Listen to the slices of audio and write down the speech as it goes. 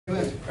All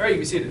right, you can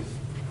be seated.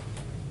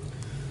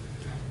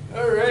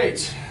 All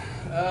right,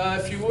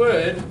 if you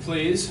would,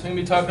 please, I'm going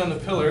to be talking on the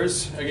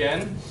pillars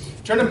again.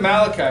 Turn to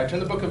Malachi, turn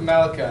to the book of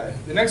Malachi.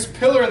 The next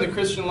pillar in the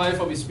Christian life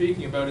I'll be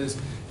speaking about is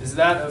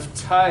that of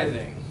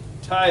tithing.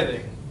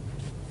 Tithing.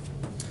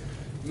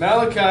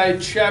 Malachi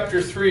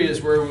chapter 3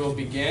 is where we'll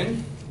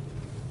begin.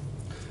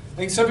 I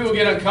think some people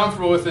get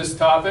uncomfortable with this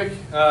topic,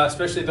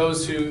 especially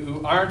those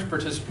who aren't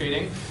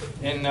participating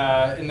in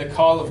the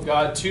call of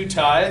God to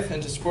tithe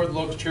and to support the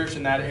local church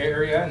in that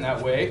area, in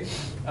that way.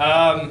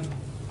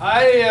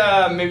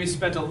 I maybe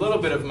spent a little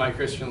bit of my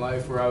Christian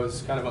life where I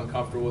was kind of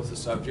uncomfortable with the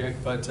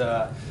subject, but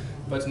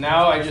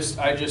now I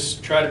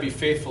just try to be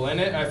faithful in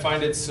it. I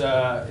find it's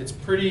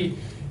pretty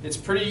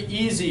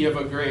easy of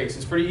a grace.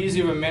 It's pretty easy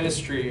of a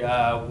ministry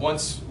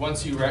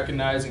once you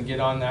recognize and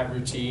get on that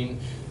routine.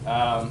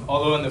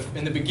 Although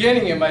in the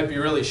beginning it might be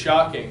really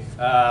shocking.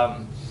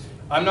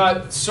 I'm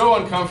not so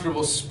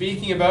uncomfortable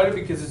speaking about it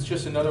because it's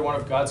just another one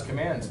of God's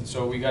commands, and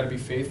so we got to be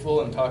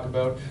faithful and talk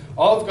about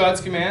all of God's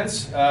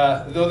commands.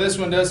 Though this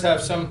one does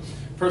have some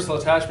personal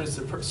attachments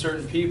to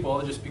certain people,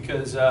 just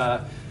because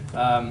you'll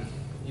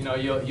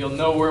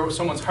know where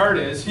someone's heart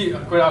is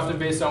quite often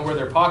based on where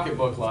their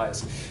pocketbook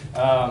lies.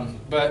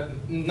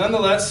 But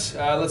nonetheless,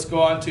 let's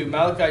go on to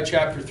Malachi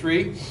chapter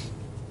 3,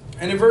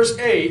 and in verse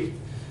 8.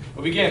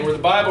 We'll begin where the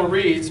Bible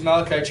reads,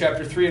 Malachi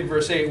chapter 3 and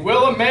verse 8,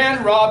 "Will a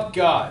man rob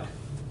God?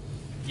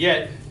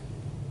 Yet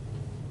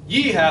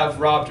ye have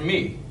robbed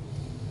me.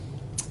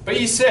 But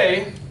ye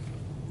say,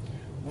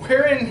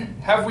 wherein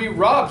have we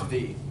robbed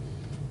thee?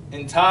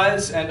 In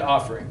tithes and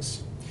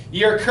offerings.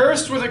 Ye are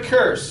cursed with a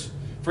curse,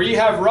 for ye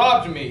have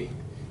robbed me,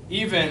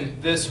 even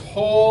this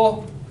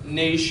whole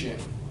nation."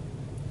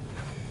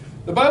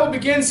 The Bible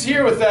begins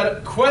here with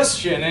that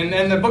question,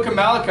 and the book of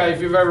Malachi,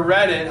 if you've ever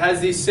read it, has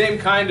these same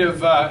kind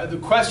of the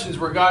questions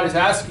where God is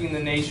asking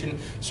the nation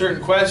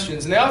certain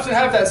questions, and they often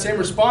have that same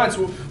response.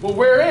 Well,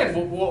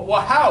 wherein?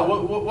 Well, how?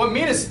 What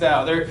meanest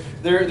thou?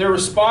 They're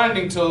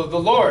responding to the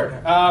Lord.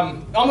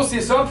 Almost the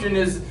assumption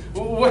is,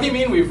 what do you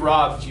mean we've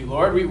robbed you,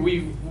 Lord?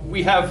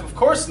 We have, of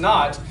course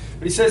not.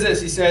 But he says this.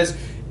 He says,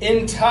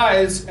 in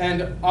tithes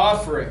and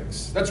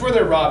offerings. That's where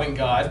they're robbing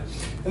God,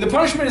 and the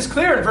punishment is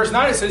clear. In verse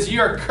 9 it says, "Ye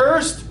are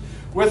cursed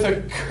with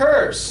a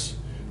curse,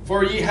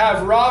 for ye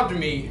have robbed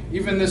me,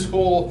 even this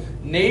whole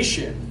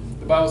nation."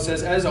 The Bible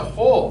says, as a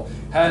whole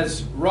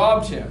has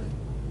robbed him.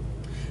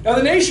 Now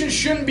the nation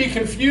shouldn't be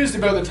confused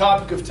about the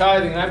topic of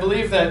tithing, and I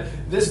believe that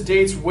this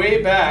dates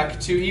way back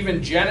to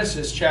even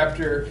Genesis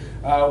chapter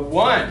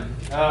 1.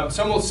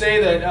 Some will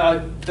say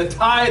that the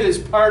tithe is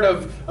part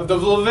of the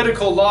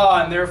Levitical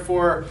law, and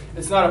therefore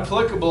it's not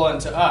applicable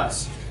unto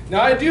us. Now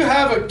I do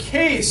have a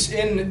case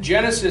in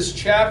Genesis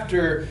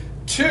chapter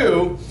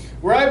 2,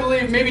 where I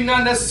believe maybe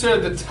not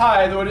necessarily the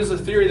tithe, though it is a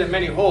theory that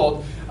many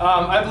hold.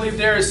 I believe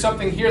there is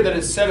something here that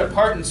is set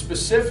apart and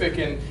specific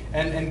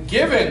and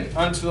given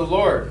unto the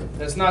Lord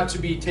that's not to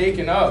be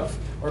taken of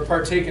or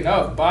partaken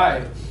of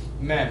by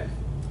men.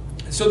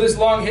 So this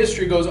long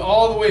history goes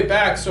all the way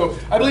back. So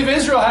I believe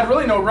Israel had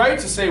really no right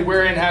to say,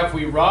 wherein have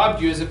we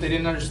robbed you, as if they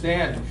didn't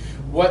understand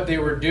what they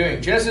were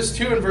doing. Genesis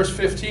 2 and verse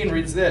 15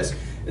 reads this.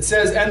 It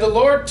says, "And the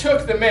Lord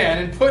took the man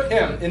and put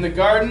him in the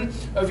garden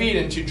of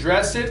Eden to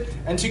dress it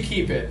and to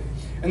keep it.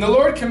 And the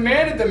Lord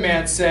commanded the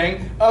man,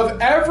 saying,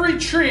 Of every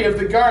tree of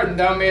the garden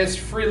thou mayest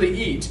freely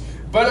eat,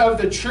 but of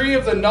the tree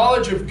of the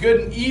knowledge of good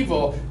and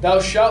evil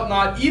thou shalt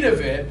not eat of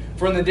it,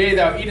 for in the day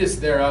thou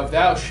eatest thereof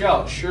thou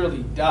shalt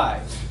surely die."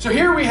 So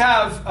here we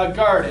have a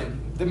garden.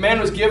 The man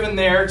was given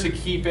there to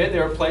keep it. They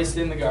were placed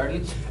in the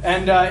garden.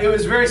 And it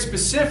was very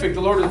specific.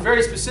 The Lord was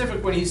very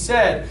specific when he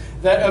said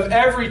that of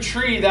every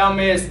tree thou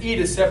mayest eat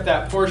except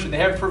that portion. They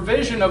had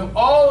provision of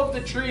all of the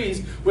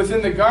trees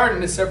within the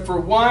garden except for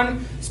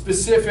one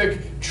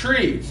specific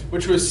tree,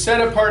 which was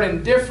set apart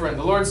and different.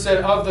 The Lord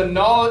said, of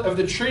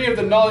the tree of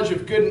the knowledge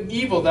of good and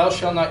evil thou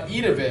shalt not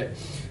eat of it,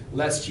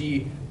 lest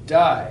ye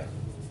die.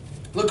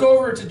 Look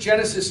over to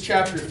Genesis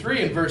chapter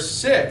 3 and verse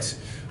 6.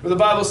 Where the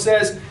Bible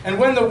says, "And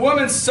when the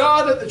woman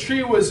saw that the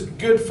tree was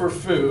good for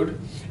food,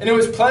 and it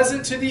was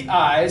pleasant to the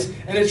eyes,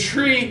 and a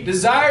tree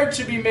desired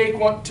to make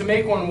one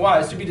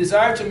wise,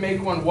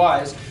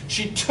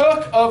 she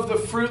took of the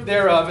fruit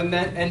thereof,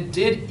 and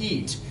did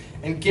eat,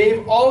 and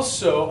gave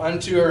also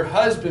unto her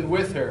husband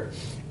with her,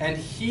 and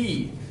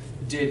he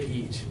did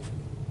eat."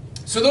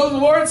 So though the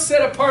Lord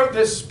set apart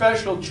this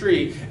special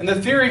tree, and the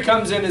theory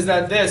comes in is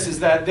that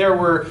there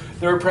were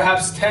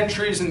perhaps 10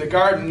 trees in the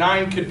garden,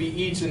 9 could be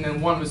eaten,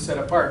 and 1 was set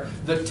apart.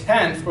 The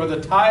 10th, or the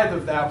tithe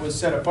of that, was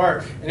set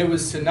apart, and it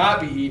was to not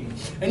be eaten.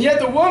 And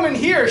yet the woman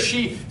here,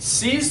 she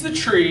sees the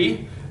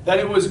tree, that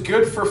it was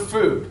good for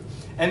food,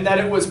 and that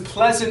it was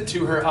pleasant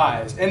to her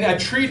eyes, and a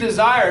tree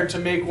desired to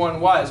make one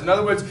wise. In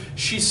other words,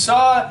 she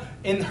saw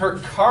in her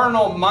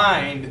carnal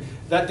mind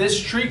that this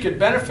tree could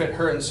benefit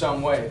her in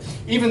some way.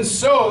 Even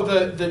so,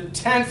 the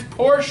 10th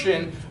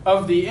portion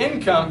of the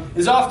income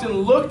is often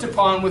looked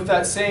upon with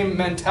that same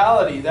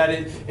mentality, that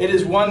it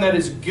is one that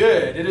is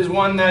good, it is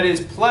one that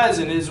is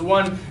pleasant, it is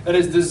one that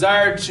is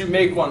desired to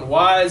make one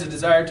wise, a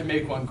desire to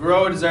make one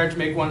grow, a desire to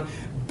make one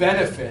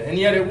benefit, and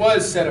yet it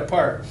was set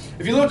apart.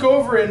 If you look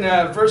over in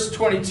verse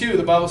 22,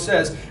 the Bible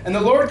says, "And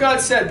the Lord God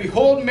said,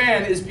 Behold,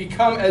 man is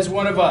become as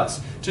one of us,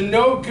 to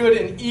know good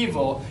and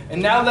evil.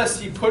 And now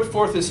lest he put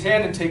forth his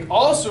hand and take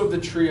also of the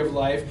tree of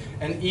life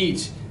and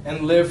eat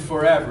and live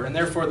forever." And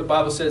therefore the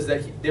Bible says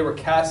that they were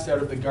cast out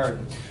of the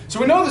garden. So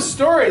we know the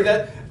story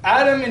that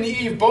Adam and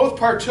Eve both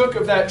partook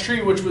of that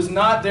tree which was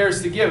not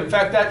theirs to give. In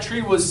fact, that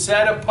tree was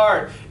set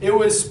apart. It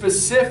was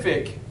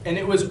specific, and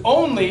it was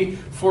only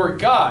for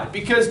God.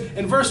 Because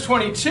in verse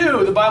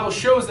 22, the Bible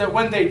shows that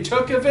when they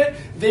took of it,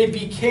 they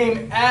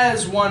became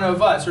as one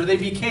of us, or they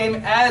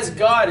became as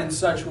God in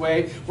such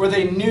way where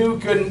they knew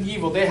good and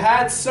evil. They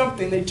had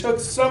something, they took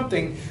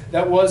something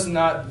that was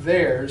not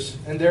theirs,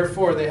 and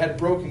therefore they had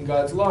broken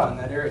God's law in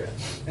that area.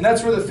 And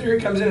that's where the theory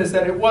comes in, is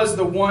that it was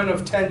the one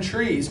of 10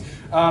 trees,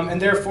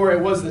 and therefore it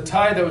was the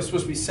tithe that was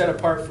supposed to be set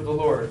apart for the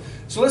Lord.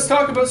 So let's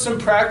talk about some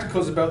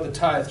practicals about the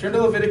tithe. Turn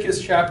to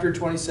Leviticus chapter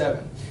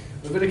 27.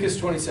 Leviticus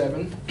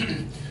 27.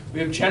 We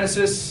have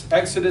Genesis,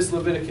 Exodus,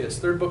 Leviticus,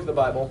 third book of the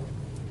Bible.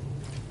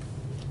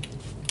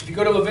 If you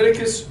go to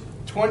Leviticus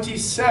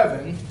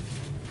 27,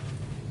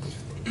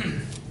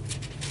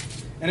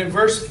 and in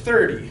verse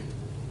 30,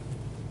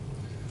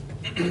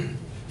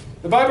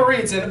 the Bible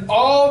reads, "And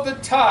all the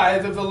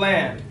tithe of the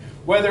land,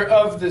 whether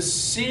of the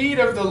seed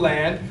of the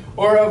land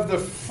or of the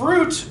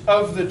fruit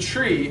of the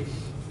tree,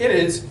 it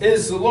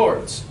is the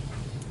Lord's.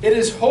 It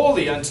is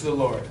holy unto the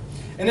Lord.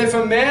 And if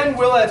a man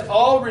will at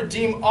all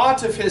redeem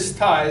aught of his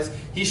tithes,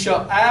 he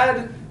shall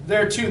add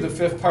thereto the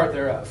fifth part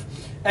thereof.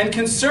 And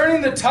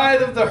concerning the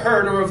tithe of the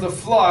herd or of the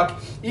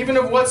flock, even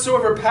of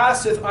whatsoever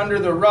passeth under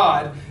the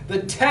rod, the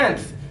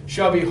 10th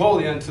shall be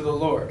holy unto the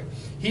Lord.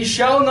 He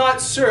shall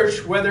not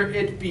search whether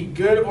it be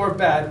good or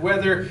bad,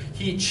 whether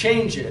he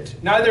change it.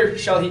 Neither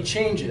shall he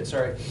change it,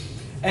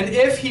 And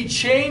if he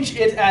change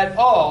it at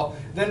all,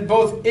 then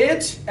both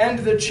it and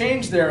the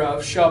change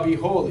thereof shall be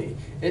holy.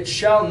 It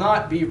shall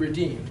not be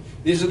redeemed.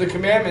 These are the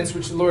commandments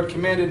which the Lord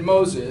commanded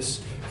Moses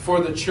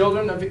for the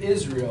children of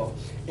Israel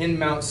in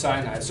Mount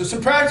Sinai." So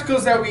some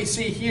practicals that we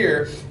see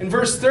here. In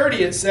verse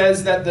 30 it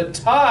says that the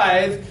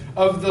tithe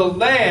of the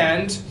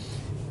land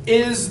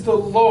is the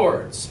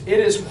Lord's. It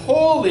is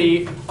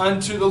holy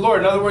unto the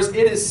Lord. In other words,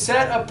 it is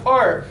set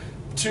apart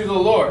to the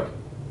Lord.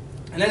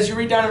 And as you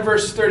read down in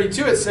verse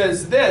 32, it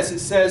says this. It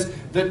says,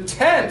 "The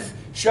 10th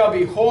shall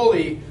be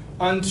holy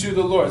unto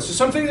the Lord." So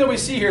something that we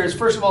see here is,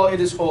 first of all,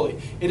 it is holy.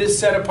 It is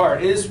set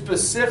apart. It is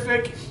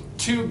specific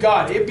to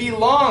God. It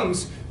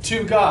belongs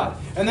to God.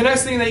 And the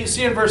next thing that you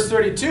see in verse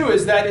 32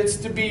 is that it's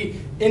to be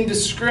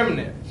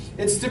indiscriminate.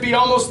 It's to be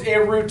almost a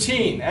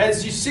routine.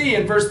 As you see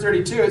in verse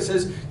 32, it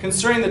says,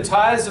 "Concerning the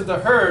tithes of the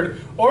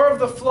herd or of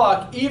the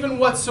flock, even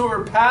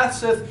whatsoever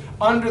passeth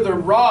under the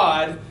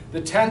rod, the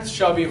 10th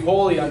shall be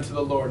holy unto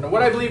the Lord." Now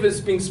what I believe is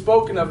being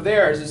spoken of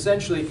there is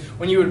essentially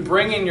when you would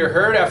bring in your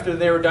herd after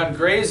they were done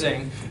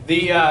grazing,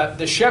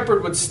 the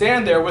shepherd would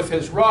stand there with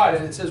his rod,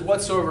 and it says,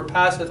 "Whatsoever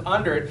passeth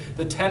under it,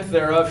 the 10th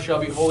thereof shall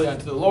be holy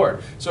unto the Lord."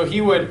 So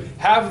he would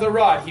have the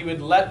rod, he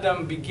would let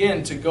them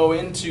begin to go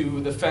into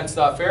the fenced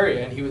off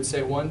area, and he would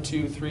say 1,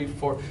 2, 3,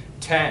 4,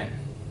 10.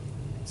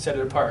 Set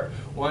it apart.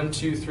 1,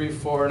 2, 3,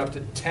 4, and up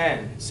to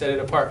 10. Set it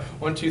apart.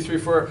 1, 2, 3,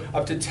 4,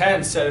 up to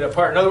 10. Set it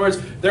apart. In other words,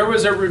 there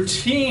was a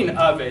routine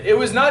of it. It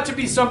was not to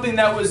be something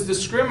that was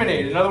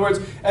discriminated. In other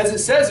words, as it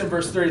says in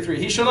verse 33,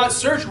 "He shall not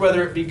search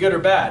whether it be good or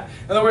bad."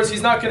 In other words,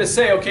 he's not going to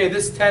say, "Okay,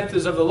 this 10th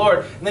is of the Lord."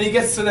 And then he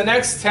gets to the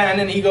next 10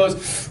 and he goes,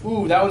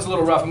 "Ooh, that one's a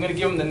little rough. I'm going to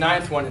give him the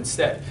 9th one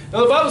instead."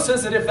 Now the Bible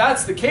says that if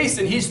that's the case,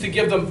 then he's to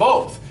give them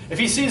both. If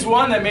he sees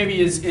one that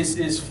maybe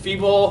is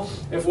feeble,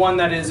 if one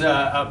that is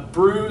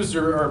bruised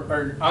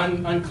or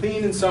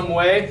unclean in some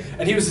way,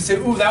 and he was to say,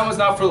 "Ooh, that one's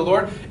not for the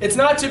Lord," it's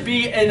not to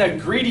be in a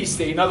greedy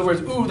state. In other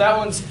words, "Ooh, that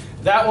one's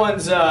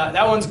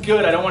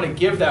good. I don't want to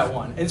give that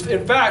one."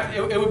 In fact,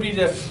 it would be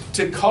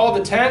to call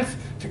the 10th.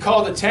 To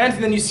call the 10th,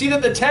 and then you see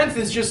that the 10th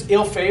is just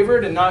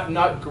ill-favored and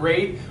not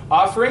great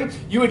offering.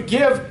 You would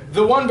give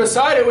the one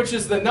beside it, which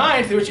is the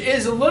 9th, which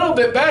is a little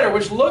bit better,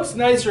 which looks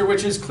nicer,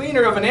 which is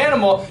cleaner of an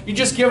animal. You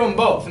just give them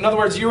both. In other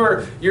words,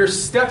 you're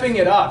stepping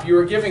it up. You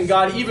are giving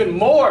God even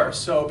more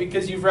so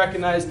because you've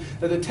recognized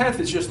that the 10th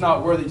is just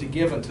not worthy to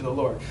give unto the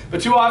Lord.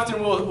 But too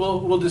often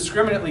we'll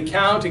discriminately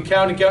count and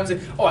say,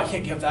 "Oh, I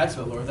can't give that to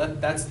the Lord.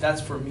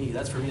 That's for me.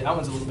 That's for me. That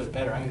one's a little bit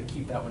better. I'm going to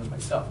keep that one to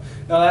myself."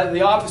 Now,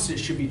 the opposite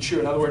should be true.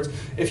 In other words,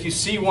 if you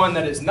see one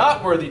that is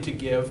not worthy to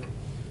give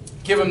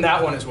him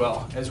that one as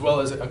well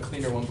as a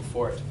cleaner one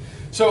before it.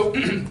 So,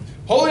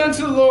 holy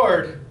unto the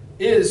Lord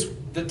is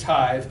the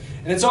tithe,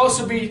 and it's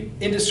also be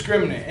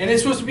indiscriminate, and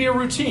it's supposed to be a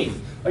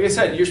routine. Like I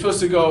said, you're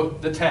supposed to go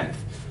the 10th,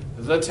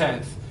 the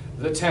 10th,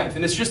 the 10th,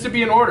 and it's just to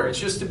be in order. It's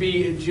just to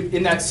be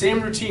in that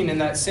same routine, in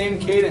that same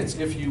cadence,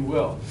 if you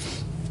will.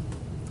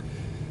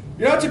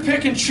 You're not to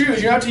pick and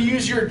choose. You're not to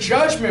use your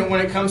judgment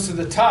when it comes to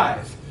the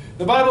tithe.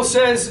 The Bible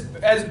says,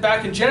 as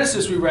back in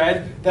Genesis we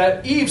read,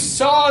 that Eve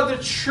saw the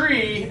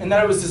tree and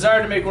that it was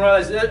desired to make one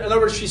realize. In other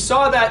words, she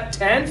saw that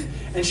tenth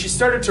and she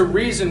started to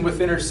reason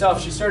within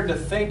herself. She started to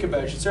think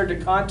about it. She started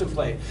to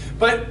contemplate.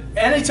 But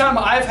anytime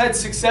I've had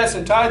success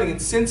in tithing,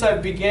 and since I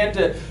began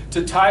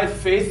to tithe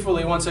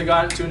faithfully once I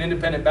got into an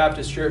independent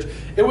Baptist church,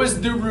 it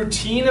was the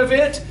routine of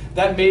it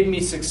that made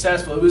me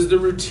successful. It was the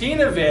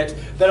routine of it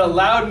that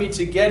allowed me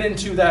to get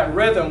into that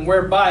rhythm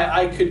whereby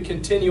I could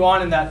continue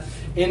on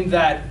in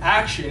that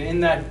action,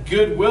 in that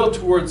goodwill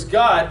towards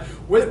God,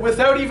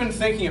 without even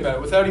thinking about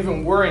it, without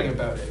even worrying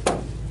about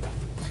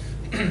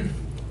it.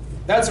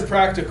 That's a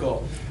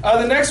practical.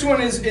 The next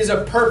one is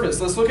a purpose.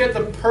 Let's look at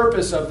the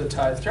purpose of the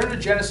tithe. Turn to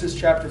Genesis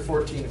chapter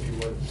 14, if you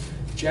would.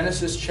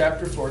 Genesis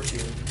chapter 14.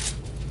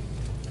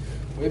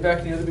 Way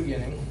back near the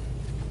beginning.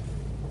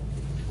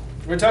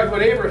 We're going to talk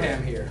about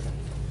Abraham here,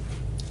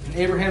 and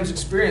Abraham's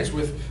experience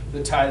with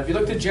the tithe. If you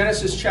look to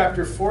Genesis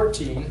chapter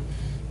 14,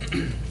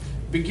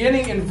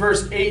 beginning in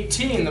verse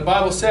 18, the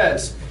Bible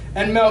says,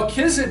 "And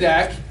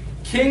Melchizedek,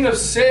 king of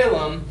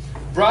Salem,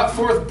 brought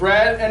forth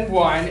bread and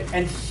wine,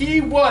 and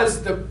he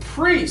was the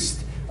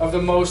priest of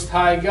the Most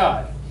High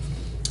God.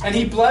 And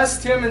he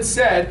blessed him and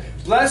said,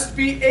 Blessed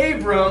be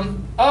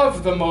Abram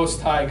of the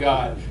Most High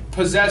God,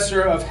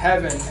 possessor of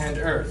heaven and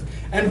earth.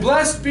 And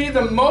blessed be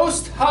the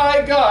Most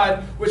High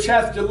God, which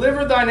hath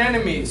delivered thine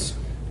enemies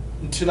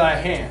into thy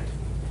hand.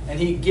 And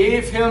he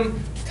gave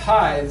him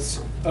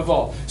tithes of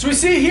all." So we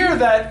see here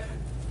that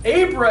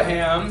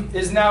Abraham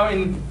is now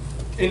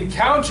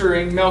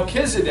encountering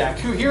Melchizedek,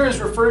 who here is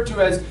referred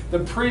to as the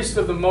priest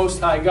of the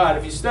Most High God.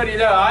 If you study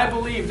it out, I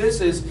believe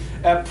this is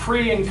a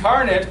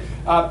pre-incarnate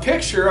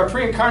picture, a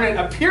pre-incarnate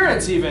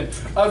appearance even,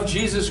 of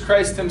Jesus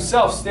Christ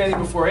himself standing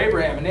before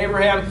Abraham. And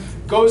Abraham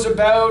goes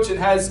about and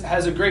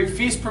has a great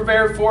feast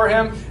prepared for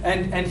him,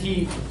 and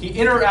he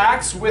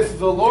interacts with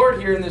the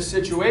Lord here in this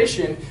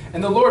situation,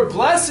 and the Lord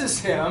blesses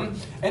him,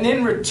 and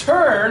in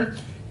return,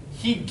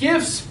 he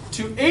gives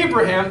to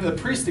Abraham, the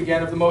priest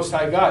again of the Most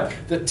High God,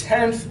 the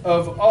tenth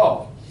of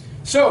all.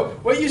 So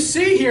what you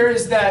see here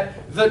is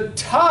that the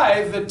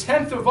tithe, the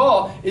tenth of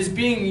all, is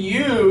being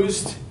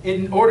used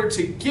in order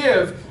to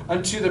give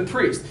unto the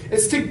priest.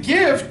 It's to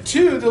give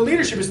to the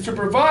leadership. It's to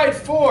provide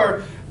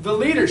for the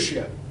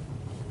leadership.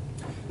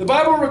 The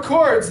Bible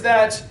records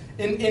that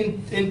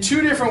in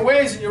two different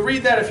ways, and you'll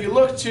read that if you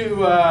look to,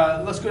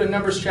 let's go to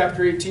Numbers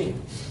chapter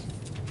 18.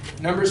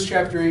 Numbers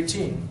chapter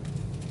 18.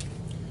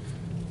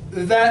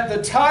 That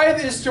the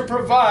tithe is to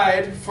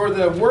provide for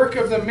the work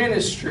of the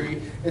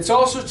ministry. It's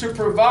also to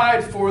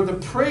provide for the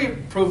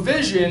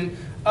provision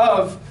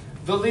of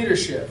the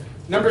leadership.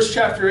 Numbers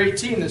chapter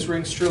 18, this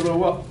rings true a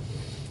little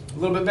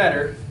bit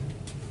better.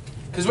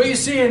 Because what you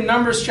see in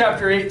Numbers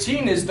chapter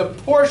 18 is the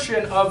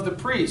portion of the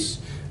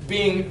priests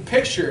being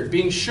pictured,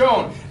 being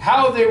shown,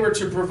 how they were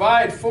to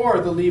provide for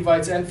the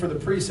Levites and for the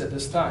priests at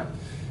this time.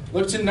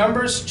 Look to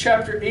Numbers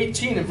chapter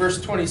 18 and verse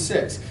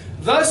 26.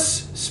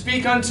 "Thus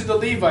speak unto the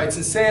Levites,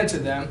 and say unto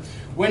them,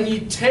 When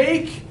ye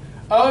take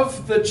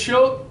of the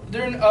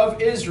children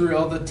of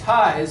Israel the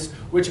tithes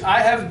which I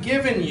have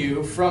given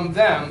you from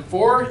them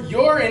for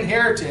your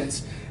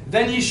inheritance,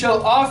 then ye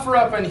shall offer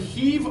up an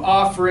heave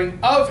offering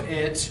of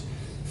it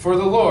for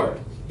the Lord,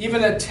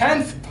 even a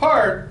tenth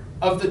part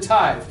of the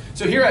tithe."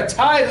 So here a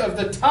tithe of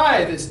the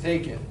tithe is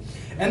taken.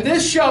 "And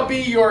this shall be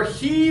your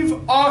heave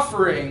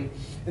offering,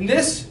 and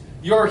this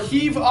your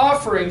heave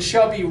offering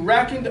shall be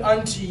reckoned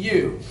unto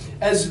you,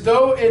 as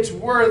though it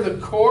were the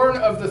corn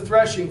of the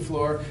threshing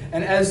floor,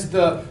 and as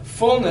the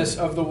fullness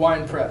of the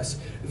winepress.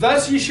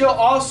 Thus ye shall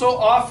also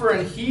offer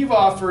an heave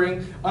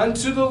offering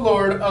unto the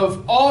Lord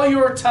of all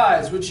your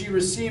tithes which ye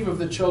receive of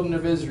the children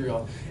of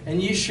Israel.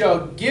 And ye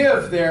shall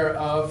give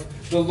thereof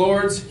the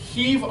Lord's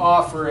heave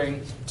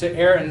offering to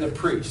Aaron the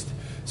priest."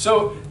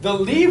 So the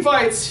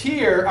Levites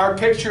here are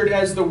pictured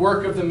as the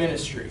work of the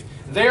ministry.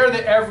 They are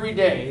the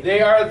everyday.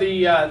 They are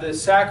the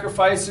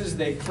sacrifices.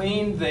 They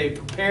cleaned, they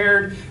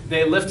prepared,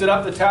 they lifted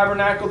up the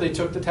tabernacle, they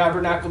took the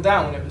tabernacle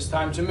down when it was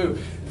time to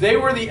move. They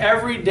were the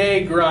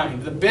everyday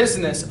grind, the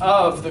business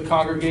of the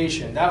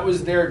congregation. That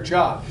was their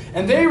job.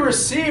 And they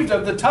received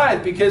of the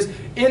tithe because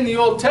in the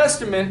Old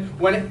Testament,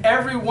 when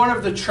every one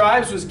of the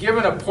tribes was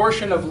given a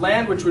portion of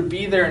land which would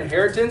be their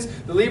inheritance,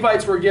 the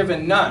Levites were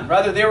given none.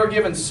 Rather, they were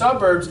given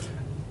suburbs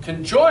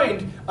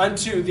conjoined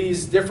unto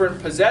these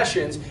different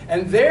possessions,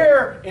 and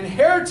their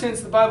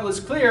inheritance, the Bible is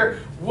clear,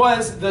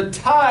 was the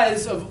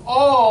tithes of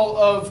all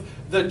of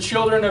the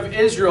children of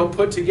Israel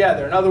put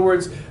together. In other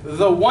words,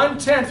 the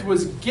 1/10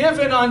 was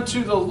given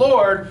unto the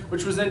Lord,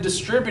 which was then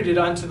distributed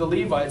unto the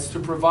Levites to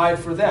provide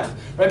for them.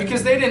 Right?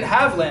 Because they didn't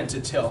have land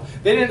to till.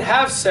 They didn't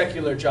have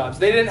secular jobs.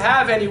 They didn't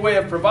have any way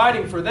of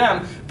providing for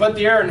them. But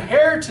their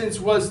inheritance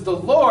was the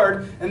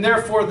Lord, and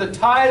therefore the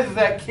tithe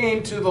that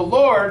came to the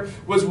Lord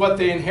was what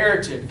they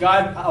inherited.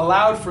 God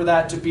allowed for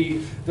that to be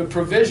the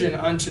provision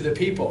unto the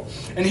people.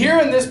 And here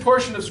in this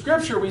portion of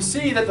Scripture, we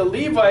see that the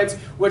Levites,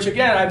 which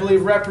again I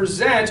believe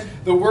represent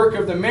the work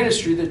of the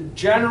ministry, the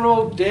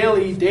general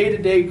daily,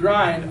 day-to-day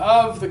grind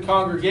of the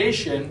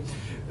congregation,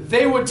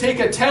 they would take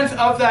a tenth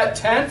of that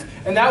tenth,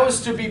 and that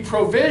was to be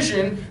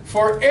provision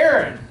for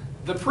Aaron,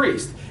 the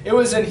priest. It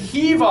was an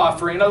heave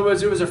offering. In other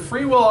words, it was a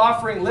free will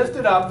offering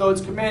lifted up, though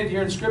it's commanded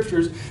here in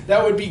Scriptures,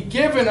 that would be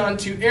given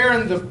unto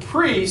Aaron the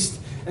priest.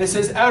 And it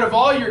says, out of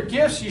all your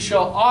gifts ye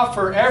shall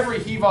offer every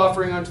heave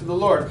offering unto the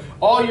Lord.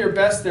 All your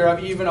best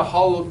thereof, even a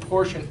hallowed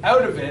portion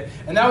out of it.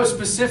 And that was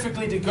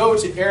specifically to go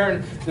to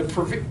Aaron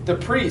the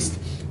priest,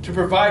 to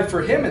provide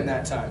for him in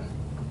that time.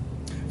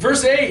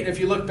 Verse 8, if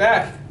you look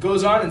back,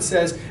 goes on and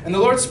says, and the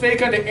Lord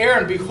spake unto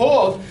Aaron,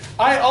 behold,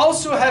 I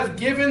also have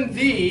given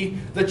thee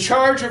the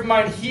charge of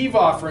mine heave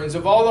offerings,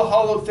 of all the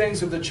hallowed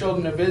things of the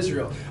children of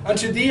Israel.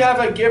 Unto thee have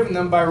I given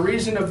them by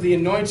reason of the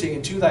anointing,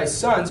 and to thy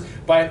sons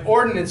by an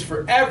ordinance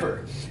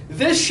forever.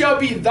 This shall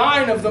be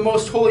thine of the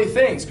most holy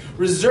things,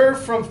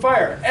 reserved from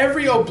fire.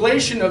 Every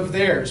oblation of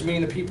theirs,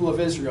 meaning the people of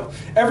Israel,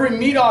 every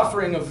meat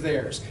offering of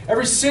theirs,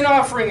 every sin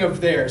offering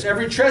of theirs,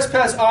 every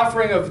trespass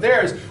offering of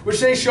theirs, which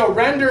they shall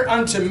render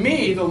unto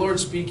me, the Lord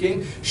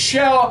speaking,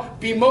 shall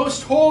be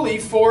most holy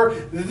for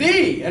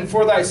thee and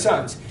for thy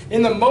sons.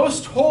 In the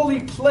most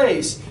holy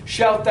place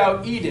shalt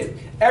thou eat it.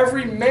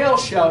 Every male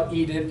shall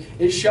eat it.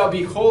 It shall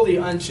be holy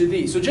unto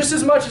thee. So just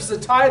as much as the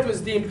tithe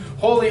was deemed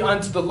holy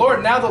unto the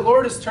Lord, now the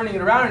Lord is turning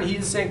it around and he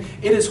is saying,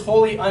 it is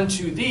holy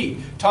unto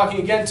thee. Talking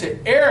again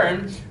to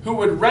Aaron, who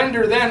would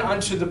render then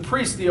unto the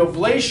priest the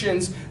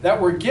oblations that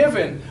were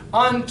given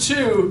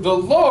unto the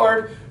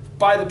Lord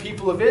by the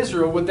people of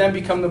Israel, would then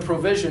become the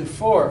provision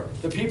for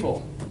the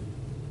people.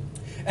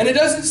 And it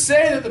doesn't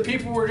say that the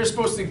people were just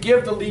supposed to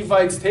give the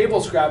Levites table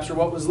scraps or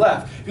what was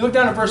left. If you look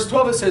down at verse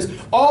 12, it says,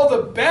 all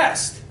the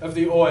best of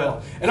the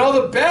oil, and all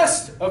the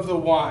best of the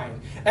wine,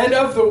 and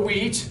of the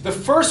wheat, the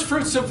first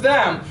fruits of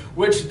them,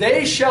 which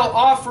they shall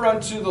offer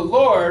unto the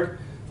Lord,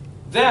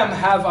 them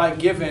have I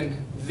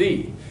given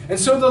thee. And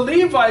so the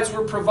Levites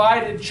were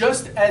provided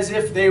just as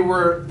if they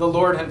were the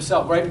Lord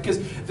himself, right? Because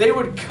they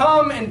would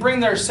come and bring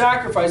their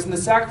sacrifice. And the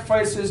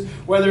sacrifices,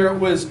 whether it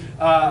was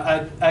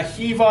a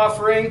heave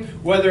offering,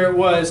 whether it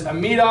was a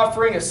meat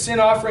offering, a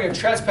sin offering, a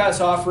trespass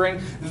offering,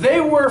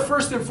 they were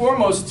first and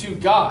foremost to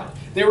God.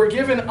 They were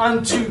given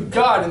unto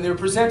God, and they were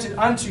presented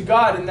unto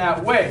God in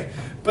that way.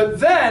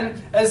 But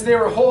then, as they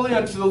were holy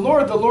unto the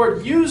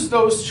Lord used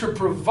those to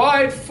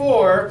provide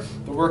for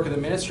the work of the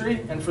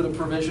ministry and for the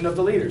provision of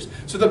the leaders.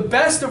 So the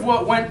best of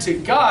what went to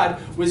God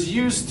was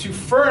used to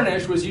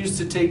furnish, was used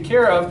to take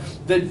care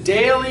of the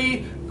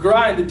daily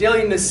grind, the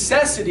daily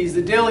necessities,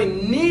 the daily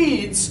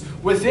needs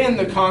within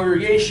the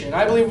congregation.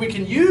 I believe we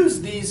can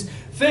use these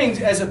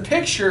things as a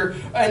picture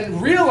and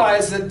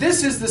realize that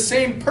this is the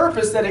same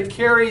purpose that it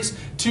carries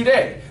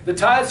today. The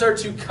tithes are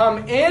to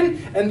come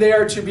in and they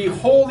are to be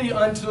holy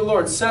unto the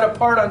Lord, set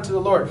apart unto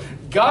the Lord.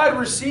 God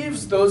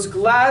receives those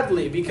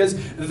gladly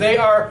because they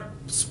are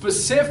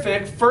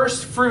specific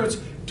first fruits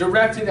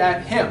directed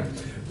at Him.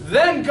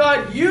 Then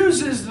God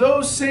uses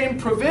those same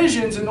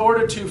provisions in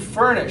order to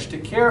furnish, to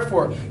care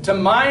for, to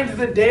mind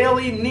the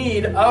daily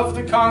need of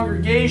the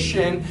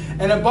congregation.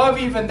 And above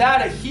even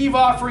that, a heave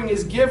offering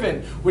is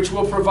given, which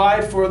will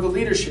provide for the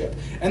leadership.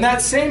 And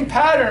that same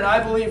pattern,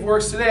 I believe,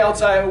 works today,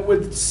 else I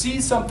would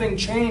see something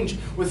change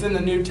within the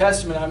New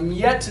Testament. I'm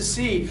yet to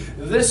see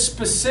this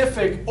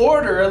specific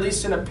order, at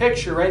least in a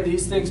picture, right?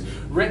 These things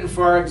written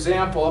for our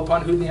example,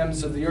 upon whom the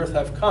ends of the earth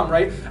have come,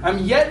 right? I'm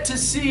yet to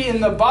see in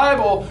the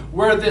Bible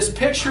where this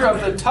picture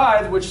of the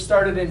tithe, which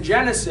started in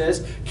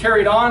Genesis,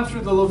 carried on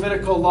through the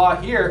Levitical law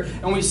here,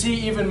 and we see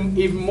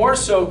even more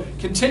so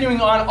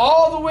continuing on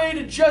all the way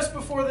to just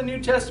before the New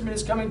Testament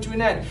is coming to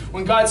an end.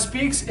 When God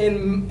speaks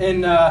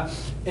in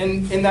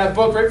that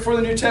book right before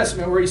the New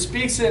Testament, where He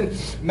speaks in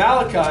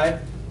Malachi,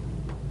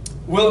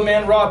 will a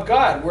man rob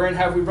God? Wherein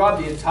have we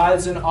robbed thee? In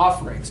tithes and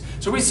offerings.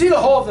 So we see the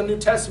whole of the New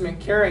Testament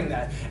carrying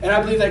that. And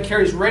I believe that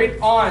carries right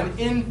on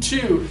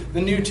into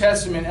the New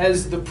Testament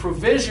as the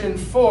provision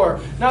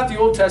for, not the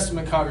Old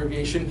Testament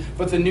congregation,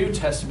 but the New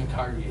Testament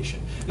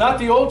congregation. Not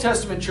the Old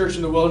Testament church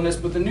in the wilderness,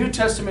 but the New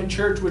Testament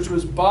church which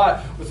was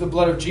bought with the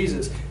blood of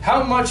Jesus.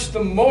 How much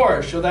the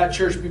more shall that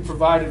church be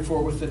provided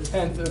for with the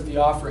tenth of the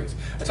offerings?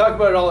 I talk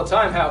about it all the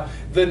time, how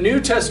the New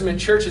Testament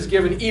church is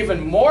given even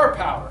more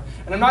power.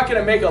 And I'm not going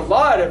to make a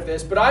lot of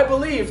this, but I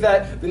believe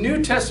that the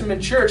New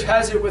Testament church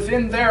has it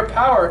within their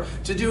power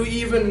to do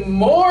even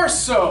more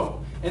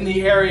so in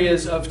the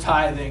areas of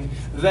tithing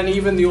than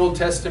even the Old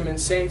Testament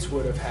saints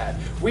would have had.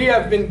 We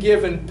have been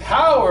given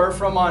power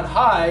from on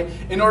high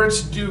in order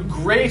to do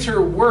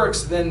greater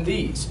works than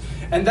these.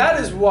 And that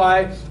is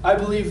why I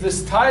believe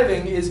this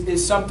tithing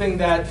is something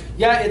that,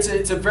 yeah,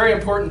 it's a very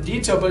important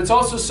detail, but it's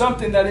also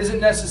something that isn't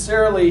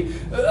necessarily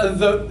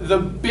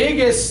the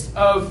biggest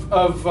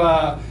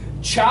of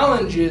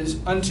challenges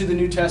unto the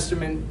New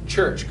Testament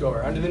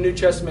churchgoer, unto the New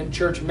Testament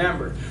church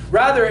member.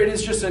 Rather, it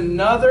is just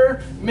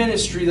another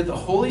ministry that the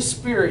Holy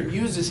Spirit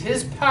uses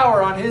His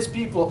power on His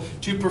people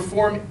to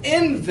perform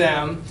in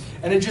them,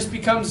 and it just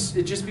becomes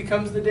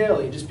the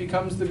daily, it just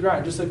becomes the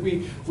grind. Just like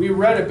we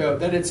read about,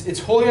 that it's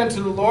holy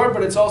unto the Lord,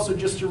 but it's also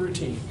just a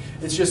routine.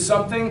 It's just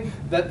something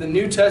that the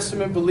New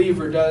Testament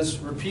believer does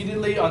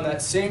repeatedly on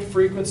that same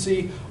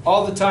frequency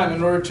all the time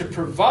in order to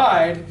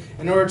provide,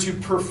 in order to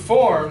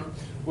perform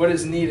what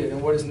is needed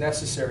and what is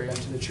necessary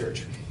unto the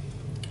church.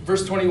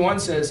 Verse 21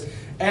 says,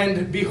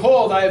 "And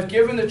behold, I have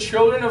given the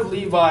children of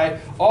Levi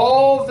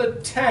all the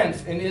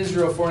tenth in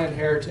Israel for an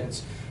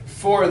inheritance,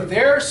 for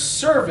their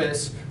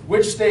service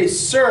which they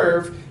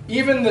serve,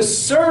 even the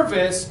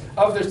service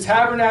of the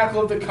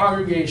tabernacle of the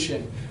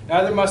congregation.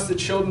 Neither must the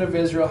children of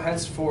Israel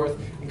henceforth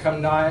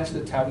come nigh unto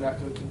the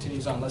tabernacle," that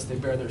continues on, "lest they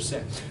bear their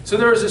sin." So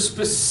there is a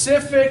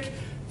specific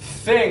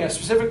thing, a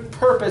specific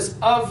purpose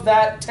of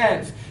that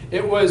tenth.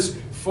 It was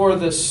for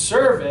the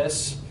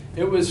service.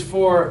 It was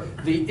for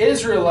the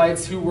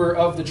Israelites who were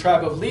of the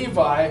tribe of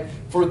Levi,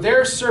 for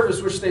their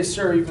service which they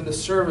serve, even the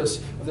service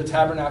of the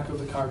tabernacle of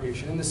the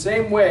congregation. In the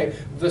same way,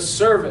 the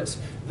service,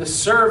 the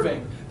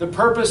serving, the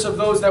purpose of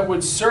those that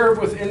would serve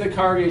within the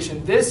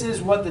congregation, this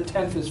is what the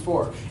tenth is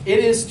for. It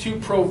is to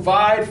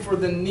provide for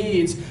the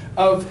needs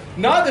of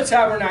not the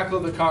tabernacle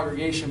of the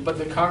congregation, but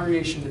the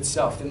congregation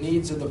itself, the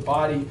needs of the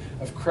body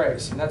of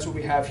Christ. And that's what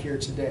we have here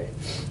today.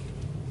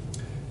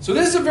 So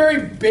this is a very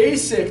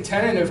basic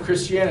tenet of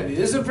Christianity.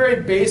 This is a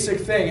very basic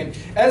thing. And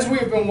as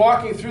we've been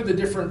walking through the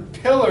different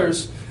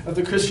pillars of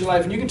the Christian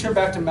life, and you can turn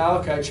back to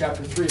Malachi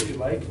chapter 3 if you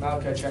like,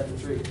 Malachi chapter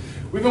 3.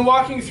 We've been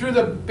walking through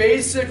the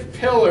basic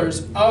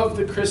pillars of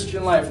the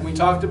Christian life. And we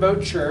talked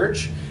about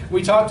church,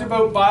 we talked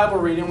about Bible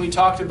reading, we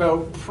talked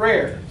about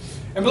prayer.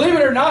 And believe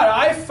it or not,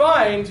 I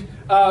find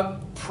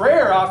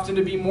prayer often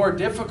to be more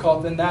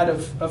difficult than that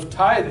of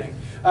tithing.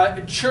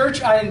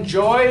 Church I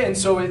enjoy, and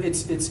so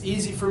it's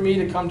easy for me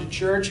to come to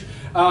church.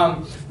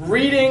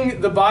 Reading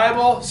the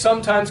Bible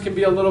sometimes can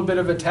be a little bit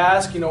of a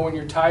task, when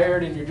you're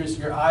tired and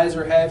your eyes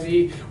are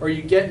heavy, or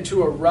you get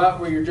into a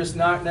rut where you're just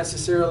not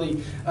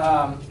necessarily,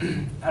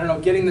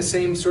 getting the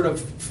same sort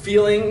of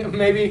feeling,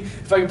 maybe,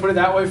 if I can put it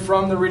that way,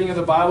 from the reading of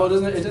the Bible.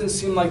 It doesn't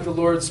seem like the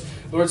Lord's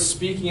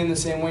speaking in the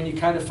same way, and you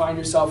kind of find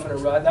yourself in a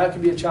rut. That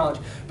can be a challenge.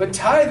 But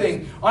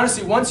tithing,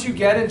 honestly, once you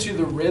get into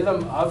the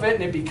rhythm of it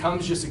and it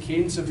becomes just a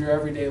cadence of your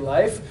everyday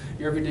life,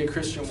 your everyday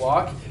Christian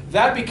walk,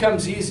 that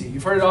becomes easy.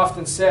 You've heard it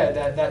often said,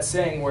 that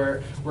saying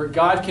where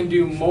God can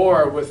do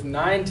more with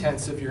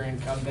 9/10 of your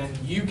income than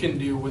you can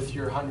do with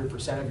your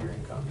 100% of your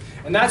income.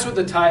 And that's what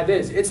the tithe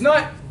is. It's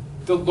not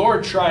the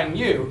Lord trying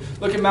you.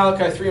 Look at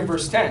Malachi 3 and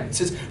verse 10. It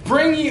says,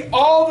 "Bring ye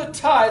all the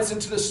tithes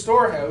into the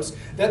storehouse,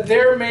 that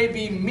there may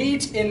be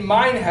meat in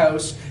mine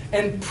house,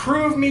 and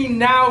prove me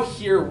now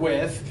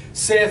herewith,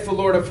 saith the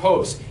Lord of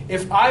hosts,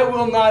 if I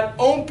will not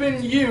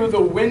open you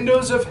the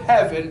windows of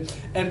heaven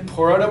and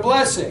pour out a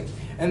blessing,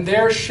 and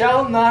there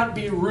shall not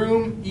be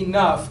room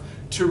enough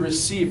to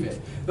receive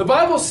it." The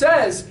Bible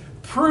says,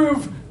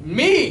 prove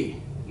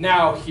me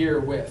now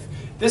herewith.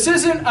 This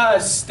isn't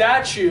a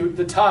statute,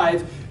 the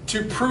tithe,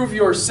 to prove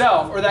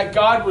yourself, or that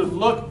God would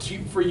look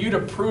for you to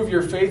prove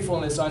your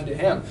faithfulness unto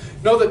Him.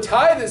 No, the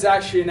tithe is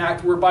actually an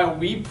act whereby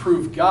we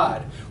prove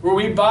God,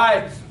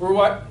 whereby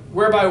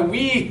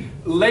we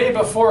lay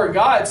before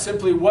God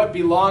simply what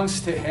belongs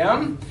to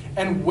Him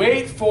and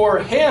wait for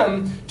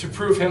Him to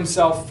prove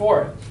Himself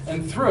for it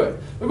and through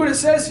it. Look what it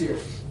says here.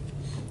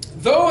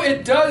 Though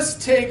it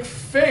does take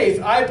faith,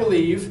 I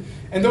believe,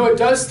 and though it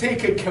does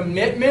take a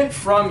commitment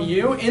from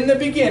you in the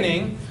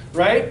beginning,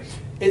 right?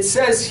 It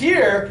says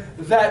here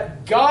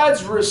that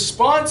God's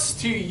response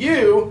to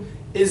you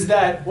is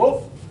that,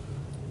 well,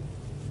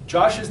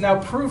 Josh is now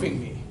proving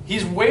me.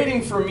 He's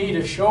waiting for me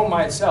to show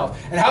myself.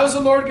 And how is the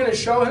Lord going to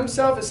show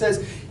Himself? It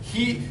says,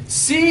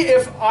 see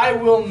if I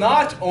will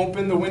not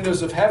open the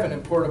windows of heaven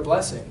and pour a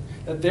blessing,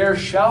 that there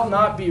shall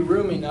not be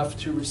room enough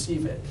to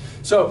receive it.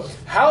 So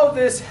how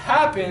this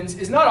happens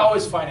is not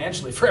always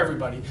financially for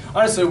everybody.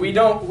 Honestly, we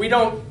don't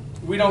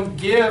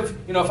give,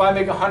 if I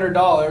make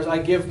 $100, I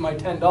give my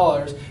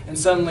 $10, and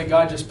suddenly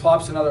God just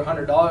plops another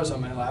 $100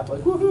 on my lap,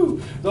 like,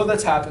 woohoo, though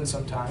that's happened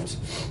sometimes,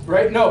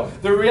 right? No,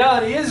 the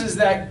reality is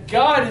that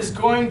God is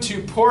going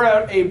to pour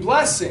out a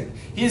blessing.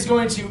 He's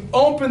going to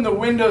open the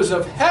windows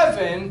of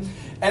heaven,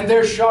 and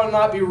there shall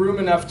not be room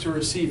enough to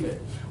receive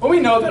it. Well, we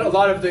know that a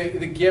lot of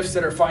the gifts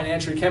that are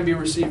financial can be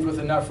received with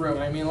enough room.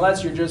 I mean,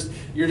 unless you're just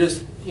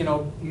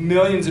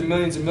millions and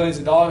millions and millions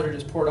of dollars are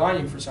just poured on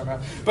you for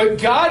somehow. But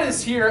God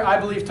is here, I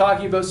believe,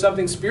 talking about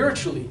something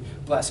spiritually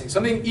blessing,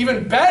 something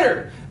even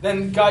better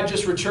than God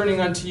just returning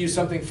unto you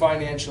something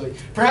financially.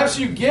 Perhaps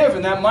you give,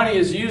 and that money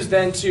is used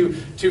then to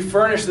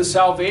furnish the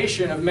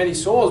salvation of many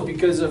souls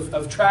because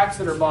of tracts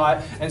that are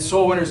bought, and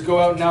soul winners go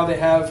out and now they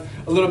have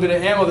a little bit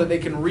of ammo that they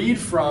can read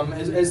from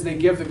as they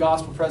give the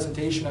gospel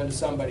presentation unto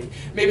somebody.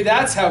 Maybe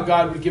that's how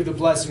God would give the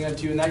blessing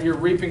unto you, and that you're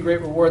reaping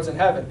great rewards in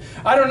heaven.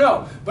 I don't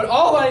know. But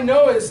all I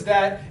know is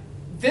that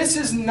this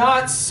is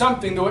not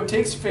something, though it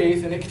takes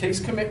faith and it takes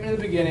commitment in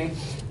the beginning,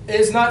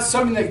 is not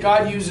something that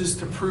God uses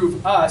to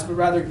prove us, but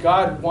rather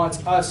God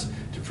wants us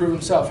to prove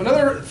himself.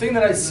 Another thing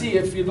that I see,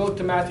 if you look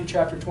to Matthew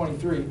chapter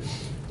 23,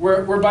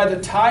 whereby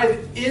the tithe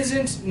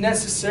isn't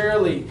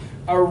necessarily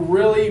a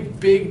really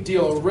big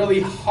deal, a really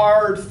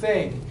hard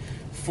thing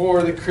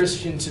for the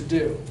Christian to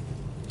do.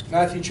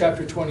 Matthew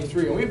chapter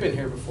 23, and we've been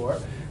here before.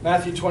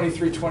 Matthew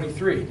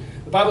 23:23.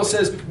 The Bible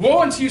says, "Woe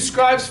unto you,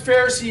 scribes,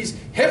 Pharisees,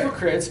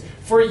 hypocrites,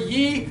 for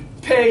ye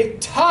pay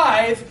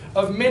tithe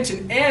of mint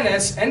and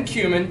anise and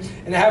cumin,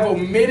 and have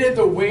omitted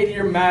the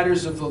weightier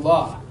matters of the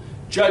law.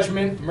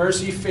 Judgment,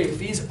 mercy, faith.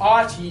 These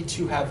ought ye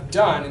to have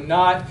done, and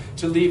not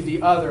to leave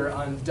the other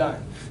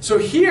undone." So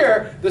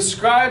here, the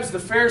scribes, the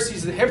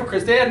Pharisees, the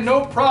hypocrites, they had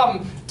no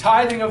problem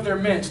tithing of their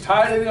mint,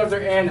 tithing of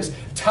their anise,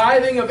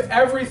 tithing of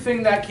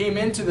everything that came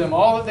into them,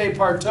 all that they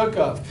partook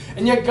of.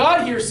 And yet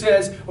God here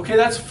says, okay,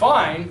 that's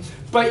fine,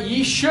 but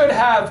ye should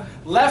have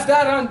left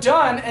that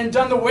undone and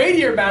done the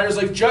weightier matters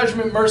like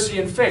judgment, mercy,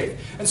 and faith.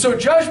 And so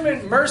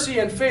judgment, mercy,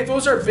 and faith,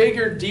 those are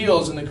bigger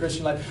deals in the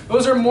Christian life.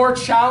 Those are more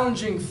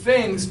challenging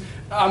things,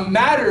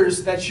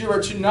 matters that you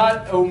are to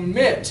not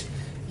omit.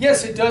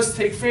 Yes, it does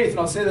take faith, and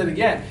I'll say that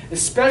again,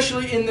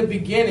 especially in the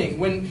beginning,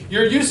 when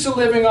you're used to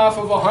living off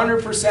of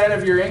 100%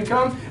 of your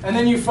income, and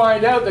then you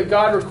find out that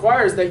God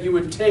requires that you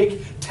would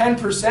take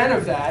 10%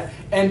 of that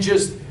and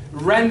just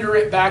render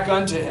it back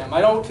unto him. I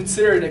don't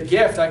consider it a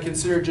gift, I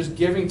consider it just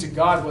giving to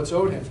God what's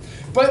owed him.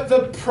 But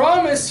the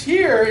promise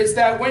here is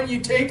that when you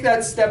take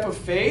that step of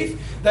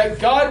faith, that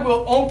God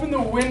will open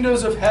the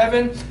windows of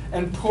heaven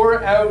and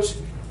pour out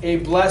a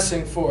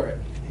blessing for it.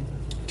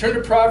 Turn to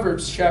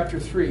Proverbs chapter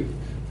 3.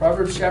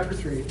 Proverbs chapter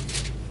 3.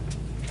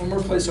 One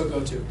more place I'll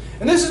go to.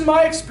 And this is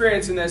my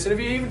experience in this. And if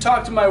you even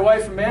talk to my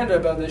wife Amanda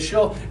about this,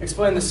 she'll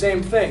explain the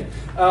same thing.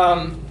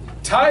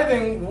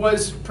 Tithing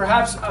was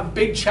perhaps a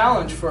big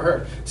challenge for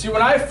her. See,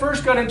 when I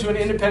first got into an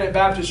independent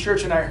Baptist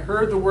church and I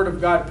heard the Word of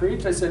God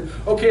preached, I said,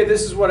 okay,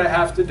 this is what I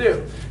have to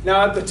do.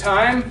 Now at the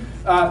time,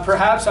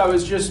 perhaps I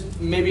was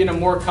just maybe in a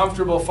more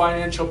comfortable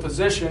financial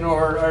position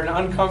or an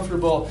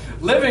uncomfortable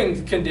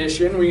living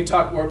condition. We can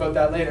talk more about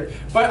that later.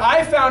 But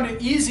I found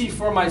it easy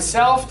for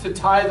myself to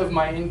tithe of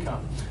my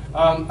income.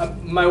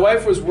 My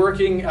wife was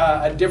working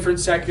a different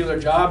secular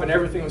job, and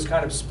everything was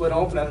kind of split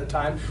open at the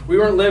time. We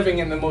weren't living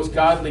in the most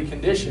godly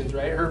conditions,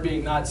 right? Her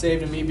being not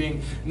saved and me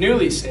being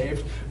newly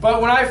saved. But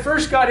when I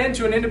first got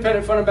into an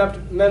independent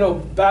fundamental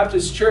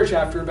Baptist church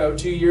after about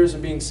 2 years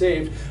of being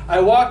saved, I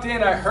walked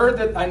in, I heard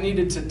that I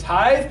needed to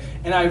tithe,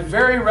 and I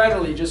very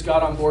readily just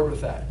got on board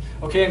with that.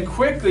 Okay, and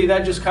quickly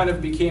that just kind of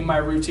became my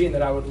routine,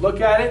 that I would look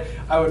at it,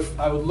 I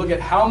would look at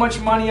how much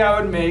money I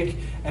would make,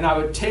 and I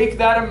would take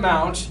that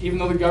amount, even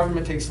though the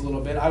government takes a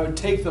little bit, I would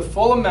take the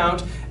full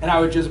amount and I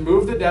would just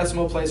move the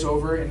decimal place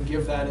over and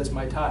give that as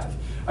my tithe.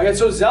 I got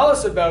so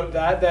zealous about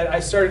that I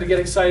started to get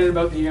excited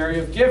about the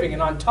area of giving.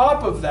 And on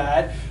top of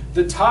that,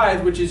 the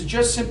tithe, which is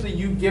just simply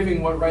you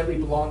giving what rightly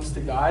belongs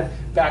to God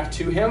back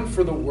to him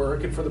for the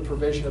work and for the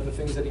provision of the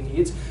things that he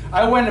needs.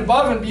 I went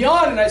above and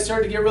beyond, and I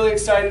started to get really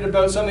excited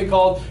about something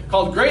called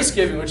grace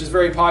giving, which is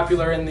very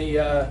popular in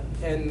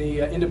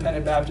the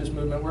independent Baptist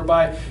movement,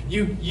 whereby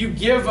you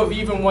give of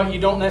even what you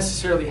don't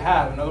necessarily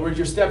have. In other words,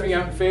 you're stepping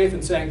out in faith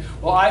and saying,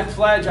 well, I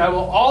pledge I will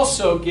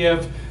also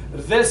give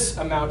this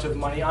amount of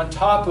money on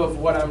top of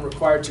what I'm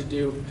required to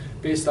do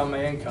based on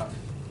my income.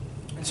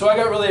 And so I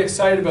got really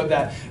excited about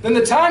that. Then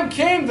the time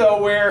came,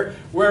 though,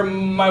 where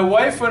my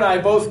wife and I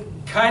both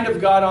kind of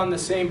got on the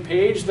same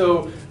page,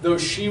 though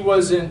she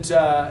wasn't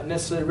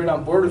necessarily right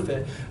on board with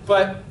it.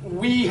 But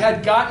we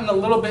had gotten a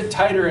little bit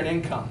tighter in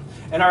income.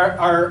 And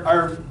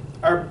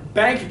our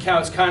bank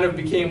accounts kind of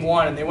became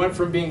one, and they went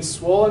from being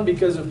swollen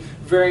because of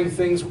varying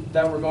things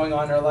that were going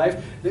on in our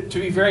life to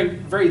be very,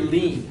 very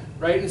lean,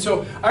 right? And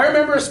so I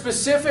remember a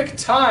specific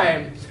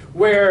time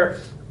where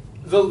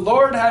the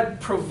Lord had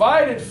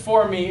provided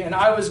for me, and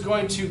I was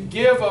going to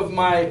give of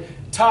my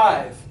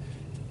tithe.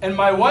 And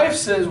my wife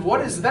says,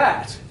 what is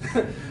that?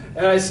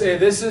 And I say,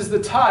 this is the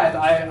tithe.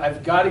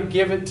 I've got to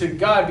give it to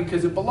God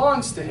because it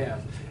belongs to him.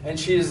 And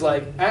she's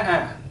like,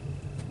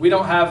 we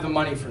don't have the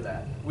money for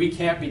that. We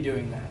can't be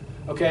doing that.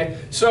 Okay?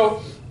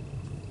 So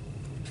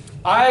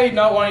I,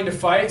 not wanting to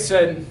fight,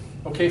 said,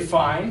 okay,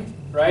 fine,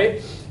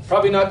 right?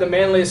 Probably not the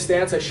manliest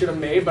stance I should have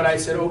made, but I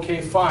said, okay,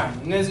 fine.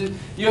 And this is,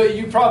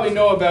 you probably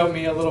know about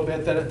me a little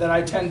bit, that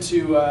I tend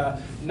to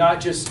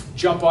not just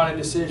jump on a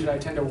decision. I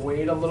tend to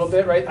wait a little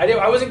bit, right?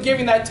 I wasn't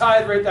giving that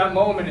tithe right that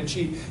moment, and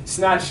she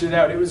snatched it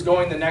out. It was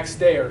going the next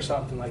day or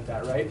something like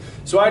that, right?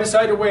 So I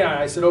decided to wait on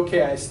it. I said,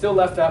 okay, I still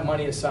left that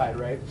money aside,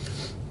 right?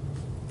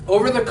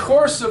 Over the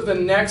course of the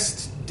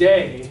next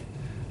day,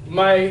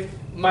 my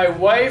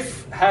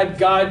wife had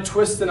God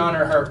twisting on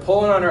her heart,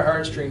 pulling on her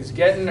heartstrings,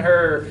 getting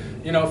her,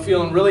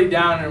 feeling really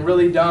down and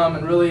really dumb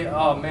and really,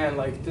 oh man,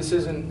 like this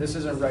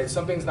isn't right.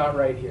 Something's not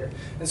right here.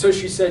 And so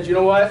she said, you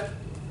know what?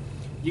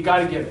 You got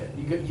to give it.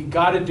 You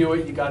got to do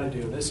it. You got to do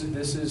it. This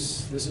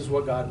is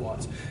what God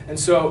wants. And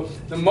so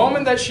the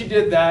moment that she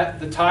did that,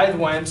 the tithe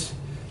went.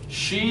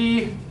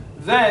 She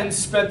then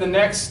spent the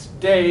next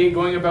day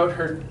going about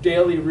her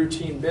daily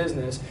routine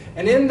business.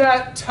 And in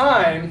that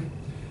time,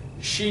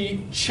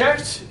 she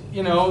checked,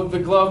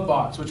 the glove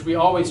box, which we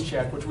always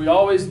check, which we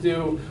always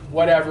do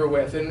whatever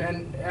with.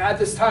 And at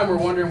this time, we're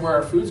wondering where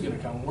our food's going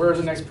to come. Where's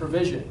the next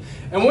provision?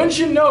 And wouldn't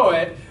you know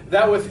it,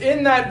 that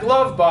within that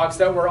glove box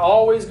that we're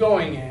always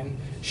going in,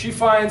 she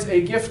finds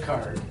a gift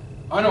card,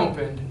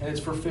 unopened, and it's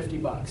for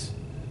 $50.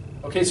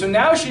 Okay, so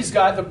now she's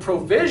got the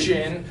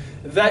provision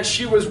that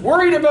she was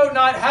worried about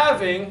not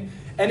having,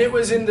 and it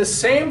was in the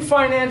same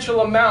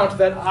financial amount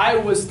that I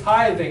was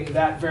tithing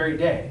that very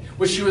day.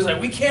 Which she was like,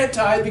 we can't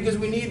tithe because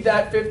we need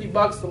that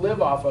 $50 to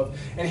live off of.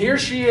 And here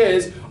she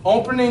is,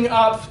 opening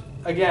up,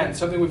 again,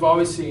 something we've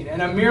always seen,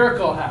 and a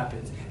miracle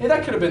happens. Hey,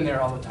 that could have been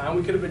there all the time.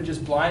 We could have been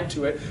just blind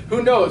to it.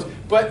 Who knows?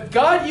 But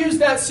God used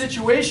that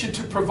situation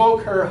to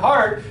provoke her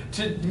heart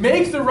to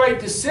make the right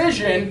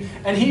decision,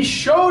 and He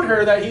showed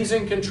her that He's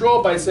in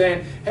control by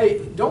saying, hey,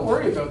 don't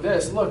worry about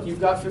this. Look,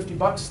 you've got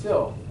 $50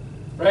 still,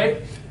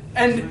 right?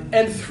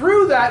 And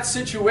through that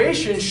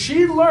situation,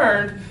 she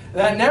learned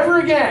that never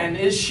again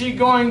is she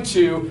going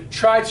to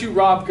try to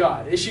rob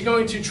God. Is she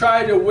going to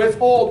try to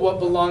withhold what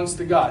belongs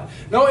to God?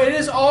 No, it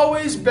is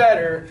always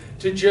better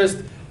to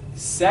just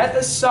set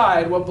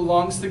aside what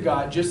belongs to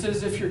God, just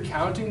as if you're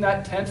counting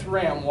that 10th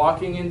ram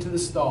walking into the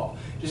stall.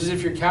 Just as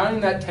if you're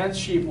counting that 10th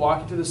sheep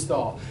walking to the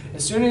stall.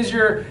 As soon as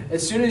your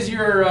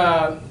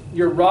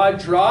rod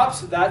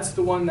drops, that's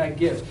the one that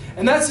gives.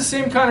 And that's the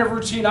same kind of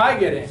routine I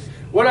get in.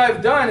 What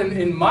I've done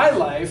in my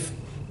life,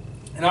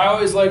 and I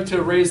always like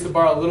to raise the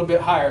bar a little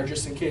bit higher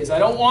just in case. I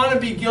don't want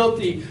to be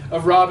guilty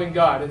of robbing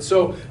God. And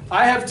so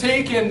I have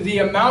taken the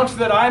amount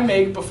that I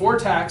make before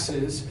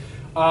taxes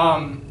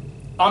on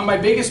my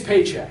biggest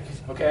paycheck,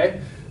 okay?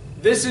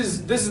 This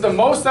is the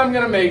most I'm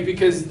going to make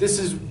because this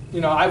is,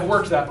 I've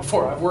worked that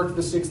before. I've worked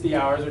the 60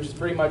 hours, which is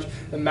pretty much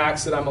the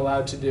max that I'm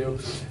allowed to do.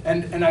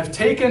 And I've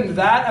taken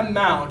that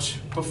amount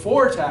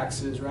before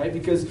taxes, right?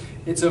 Because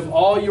it's of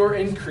all your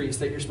increase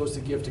that you're supposed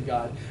to give to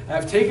God. And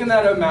I've taken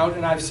that amount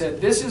and I've said,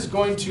 this is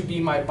going to be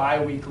my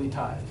bi-weekly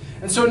tithe.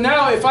 And so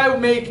now if I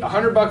make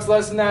 $100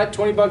 less than that,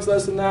 $20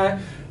 less than that,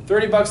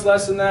 $30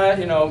 less than that,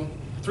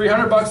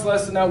 $300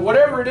 less than that,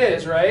 whatever it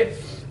is, right?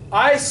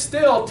 I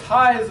still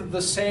tithe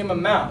the same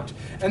amount.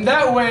 And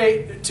that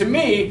way, to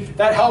me,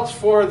 that helps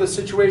for the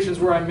situations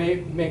where I may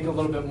make a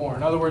little bit more.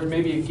 In other words,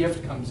 maybe a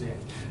gift comes in.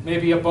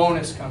 Maybe a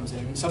bonus comes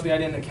in, something I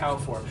didn't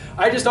account for.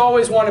 I just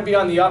always want to be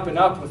on the up and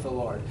up with the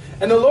Lord.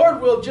 And the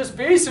Lord will just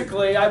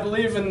basically, I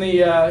believe in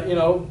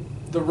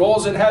the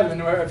rolls in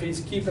heaven, or if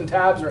He's keeping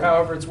tabs or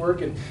however it's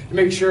working, to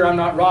make sure I'm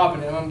not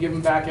robbing Him. I'm giving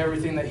back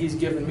everything that He's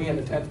given me in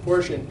the 10th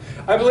portion.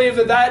 I believe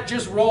that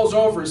just rolls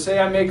over. Say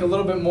I make a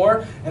little bit more,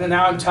 and then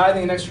now I'm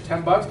tithing an extra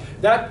 $10.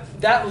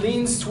 That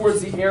leans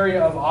towards the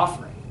area of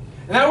offering.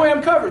 And that way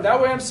I'm covered.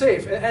 That way I'm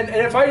safe. And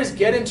if I just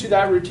get into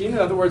that routine, in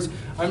other words,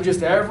 I'm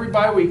just every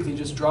bi-weekly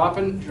just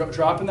dropping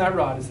that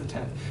rod as the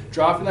 10th.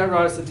 Dropping that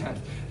rod as the 10th.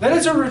 Then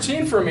it's a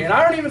routine for me, and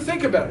I don't even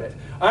think about it.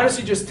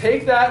 Honestly, just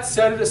take that,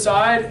 set it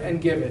aside,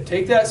 and give it.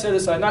 Take that, set it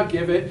aside, not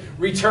give it,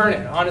 return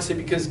it. Honestly,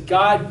 because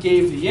God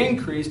gave the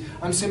increase,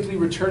 I'm simply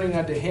returning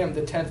unto Him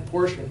the 10th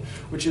portion,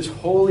 which is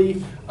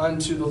holy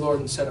unto the Lord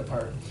and set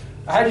apart.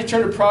 I had you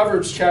turn to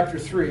Proverbs chapter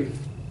 3.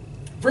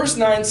 Verse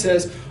 9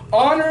 says,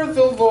 honor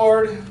the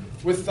Lord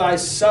with thy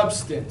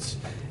substance,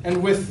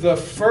 and with the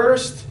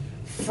first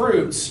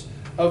fruits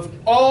of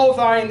all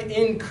thine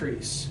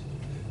increase.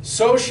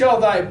 So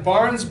shall thy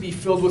barns be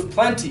filled with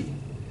plenty,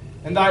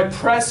 and thy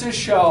presses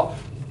shall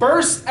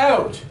burst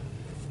out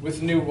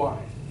with new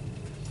wine.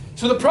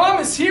 So the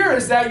promise here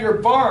is that your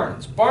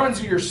barns are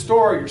your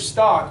store, your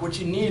stock, what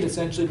you need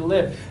essentially to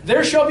live.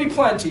 There shall be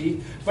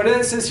plenty, but then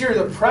it says here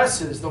the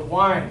presses, the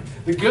wine,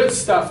 the good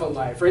stuff of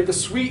life, right? The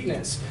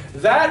sweetness,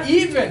 that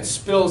even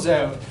spills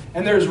out,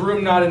 and there's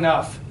room not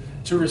enough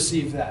to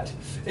receive that.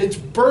 It's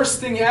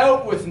bursting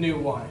out with new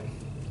wine.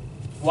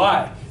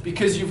 Why?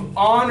 Because you've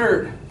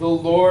honored the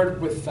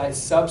Lord with thy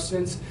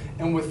substance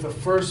and with the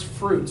first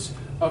fruits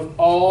of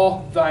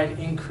all thine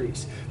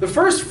increase. The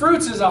first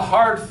fruits is a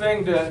hard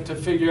thing to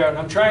figure out.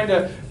 I'm trying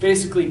to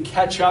basically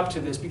catch up to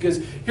this because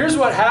here's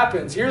what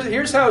happens.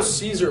 Here's how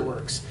Caesar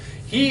works.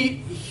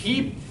 You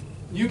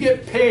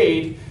get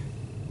paid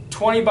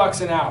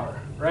 $20 an hour,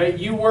 right?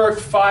 You work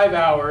 5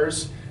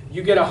 hours,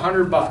 you get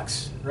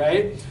 $100,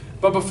 right?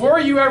 But before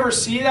you ever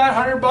see that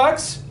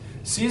 $100,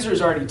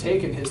 Caesar's already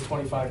taken his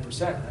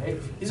 25%, right?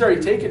 He's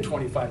already taken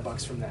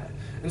 $25 from that.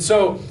 And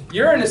so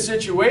you're in a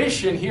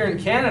situation here in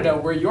Canada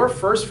where your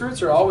first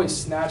fruits are always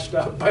snatched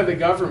up by the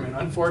government,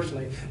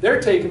 unfortunately.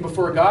 They're taken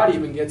before God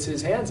even gets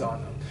His hands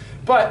on them.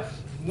 But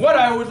what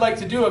I would like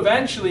to do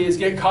eventually is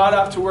get caught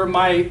up to where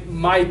my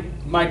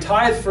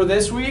tithe for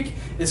this week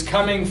is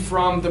coming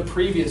from the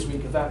previous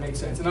week, if that makes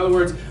sense. In other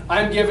words,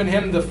 I'm giving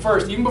him the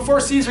first, even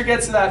before Caesar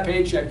gets to that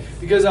paycheck,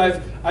 because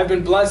I've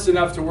been blessed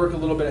enough to work a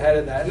little bit ahead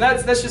of that. And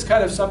that's just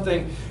kind of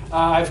something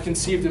I've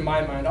conceived in my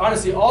mind.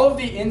 Honestly, all of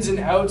the ins and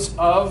outs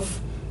of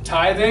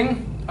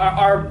tithing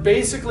are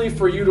basically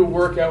for you to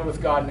work out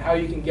with God and how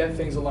you can get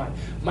things aligned.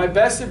 My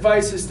best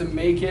advice is to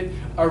make it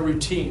a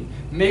routine.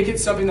 Make it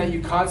something that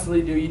you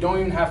constantly do. You don't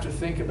even have to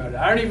think about it.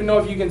 I don't even know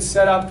if you can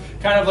set up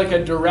kind of like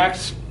a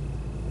direct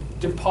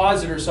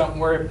deposit or something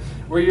where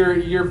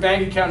your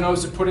bank account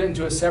knows to put it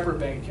into a separate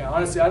bank account.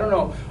 Honestly, I don't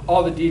know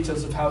all the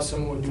details of how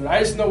someone would do it. I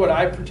just know what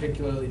I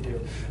particularly do.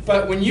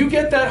 But when you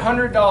get that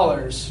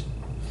 $100,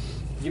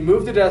 you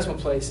move the decimal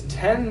place,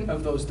 10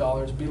 of those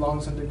dollars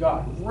belongs unto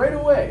God right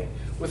away,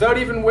 without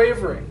even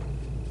wavering,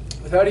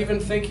 without even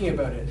thinking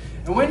about it.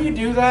 And when you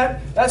do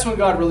that, that's when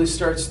God really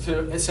starts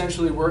to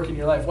essentially work in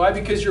your life. Why?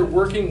 Because you're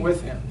working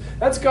with Him.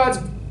 That's God's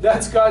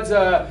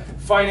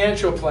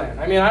financial plan.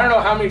 I mean, I don't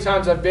know how many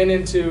times I've been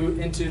into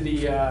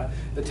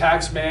the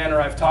tax man,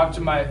 or I've talked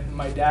to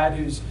my dad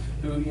who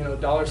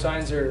dollar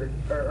signs or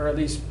at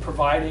least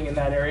providing in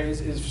that area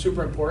is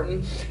super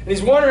important. And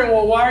he's wondering,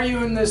 well, why are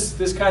you in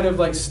this kind of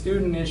like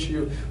student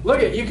issue?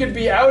 Look, you could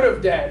be out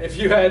of debt if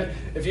you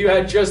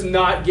had just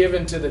not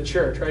given to the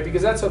church, right?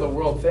 Because that's how the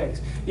world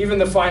thinks. Even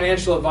the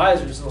financial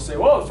advisors will say,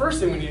 well, the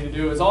first thing we need to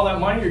do is all that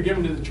money you're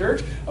giving to the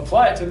church,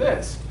 apply it to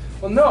this.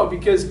 Well, no,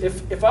 because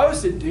if I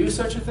was to do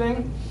such a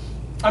thing,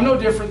 I'm no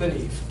different than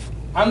Eve.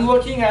 I'm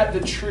looking at the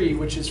tree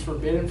which is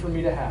forbidden for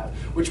me to have,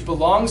 which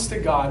belongs to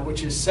God,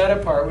 which is set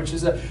apart, which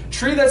is a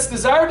tree that's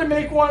desired to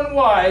make one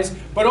wise,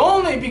 but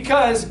only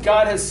because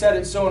God has said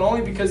it so, and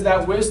only because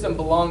that wisdom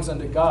belongs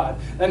unto God.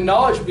 That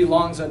knowledge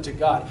belongs unto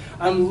God.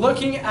 I'm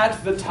looking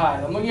at the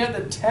tithe. I'm looking at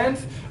the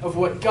 10th of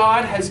what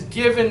God has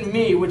given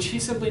me, which He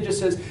simply just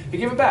says, hey,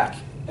 give it back.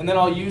 And then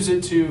I'll use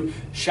it to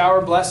shower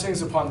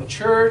blessings upon the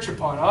church,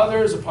 upon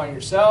others, upon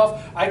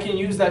yourself. I can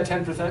use that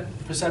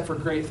 10% for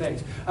great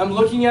things. I'm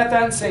looking at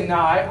that and saying,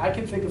 nah, I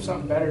can think of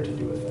something better to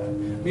do with that.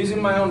 I'm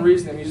using my own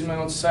reasoning, I'm using my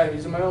own society, I'm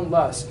using my own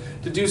lust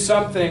to do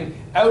something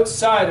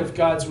outside of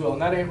God's will,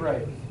 and that ain't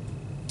right.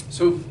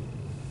 So,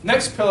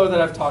 next pillar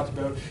that I've talked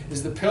about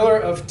is the pillar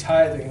of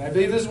tithing. And I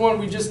believe this is one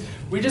we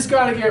just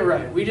got to get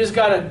right. We just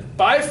got to,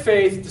 by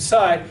faith,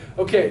 decide,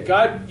 okay,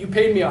 God, you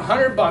paid me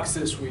 $100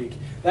 this week.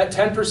 That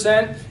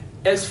 10%,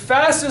 as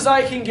fast as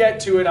I can get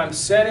to it, I'm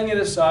setting it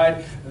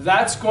aside.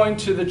 That's going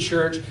to the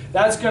church.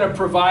 That's going to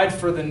provide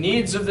for the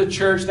needs of the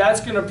church.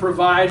 That's going to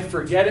provide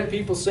for getting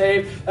people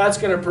saved. That's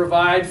going to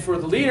provide for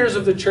the leaders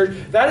of the church.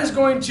 That is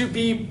going to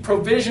be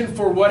provision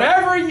for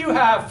whatever you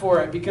have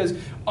for it. Because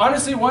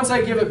honestly, once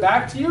I give it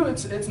back to you,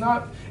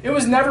 it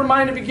was never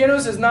mine to begin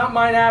with. It's not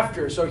mine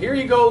after. So here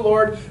you go,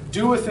 Lord.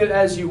 Do with it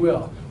as you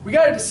will. We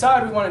got to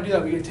decide we want to do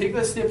that. We got to take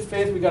that step of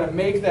faith. We got to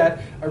make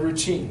that a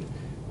routine.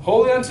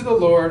 Holy unto the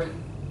Lord,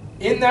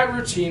 in that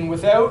routine,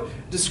 without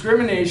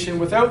discrimination,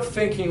 without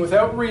thinking,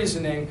 without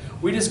reasoning.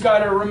 We just got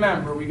to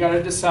remember, we got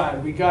to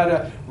decide, we got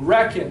to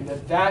reckon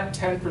that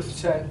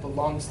 10%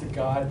 belongs to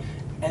God,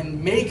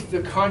 and make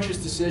the conscious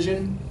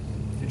decision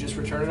to just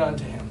return it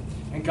unto Him.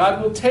 And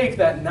God will take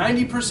that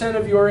 90%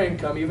 of your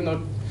income, even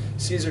though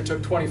Caesar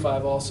took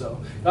 25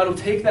 also. God will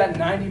take that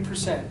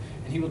 90%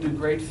 and He will do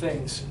great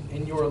things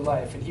in your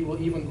life, and He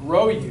will even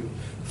grow you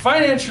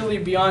financially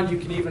beyond you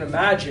can even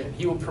imagine.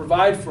 He will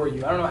provide for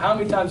you. I don't know how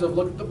many times I've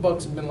looked at the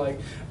books and been like,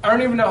 I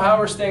don't even know how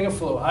we're staying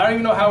afloat. I don't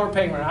even know how we're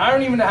paying rent. I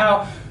don't even know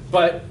how,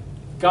 but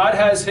God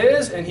has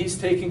His, and He's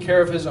taking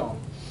care of His own.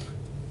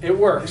 It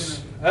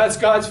works. That's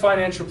God's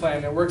financial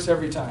plan. It works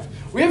every time.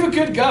 We have a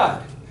good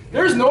God.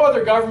 There's no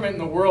other government in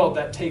the world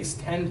that takes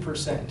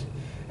 10%.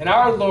 And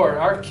our Lord,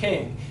 our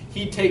King,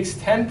 He takes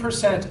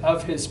 10%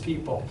 of His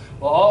people.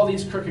 Well, all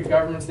these crooked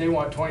governments, they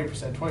want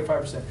 20%,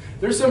 25%.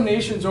 There's some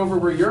nations over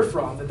where you're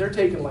from that they're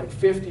taking like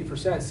 50%,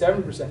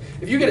 70%.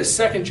 If you get a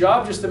second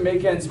job just to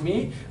make ends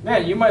meet,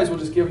 man, you might as well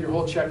just give your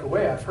whole check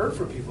away. I've heard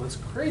from people. It's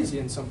crazy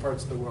in some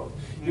parts of the world.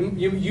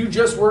 You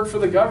just work for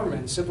the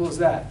government. Simple as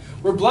that.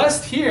 We're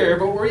blessed here,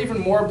 but we're even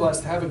more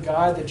blessed to have a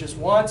God that just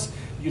wants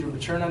you to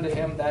return unto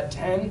Him that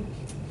 10%,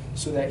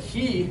 so that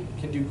He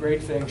can do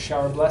great things,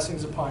 shower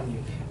blessings upon you,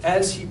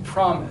 as He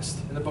promised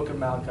in the book of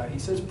Malachi. He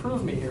says,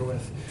 prove me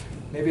herewith.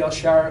 Maybe I'll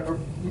shower, or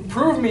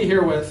prove me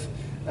herewith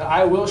that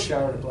I will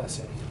shower the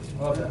blessing.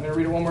 I love that. I'm going to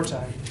read it one more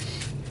time.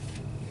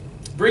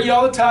 Bring ye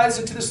all the tithes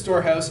into the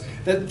storehouse,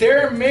 that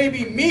there may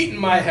be meat in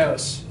my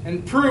house,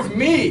 and prove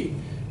me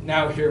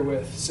now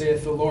herewith,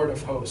 saith the Lord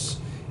of hosts.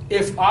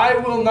 If I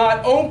will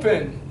not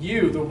open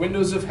you the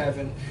windows of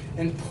heaven,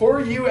 and pour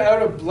you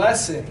out a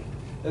blessing,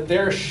 that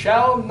there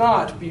shall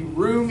not be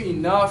room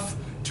enough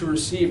to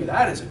receive it.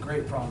 That is a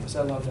great promise.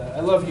 I love that. I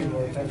love you,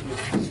 Lord. Thank you.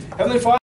 Heavenly Father,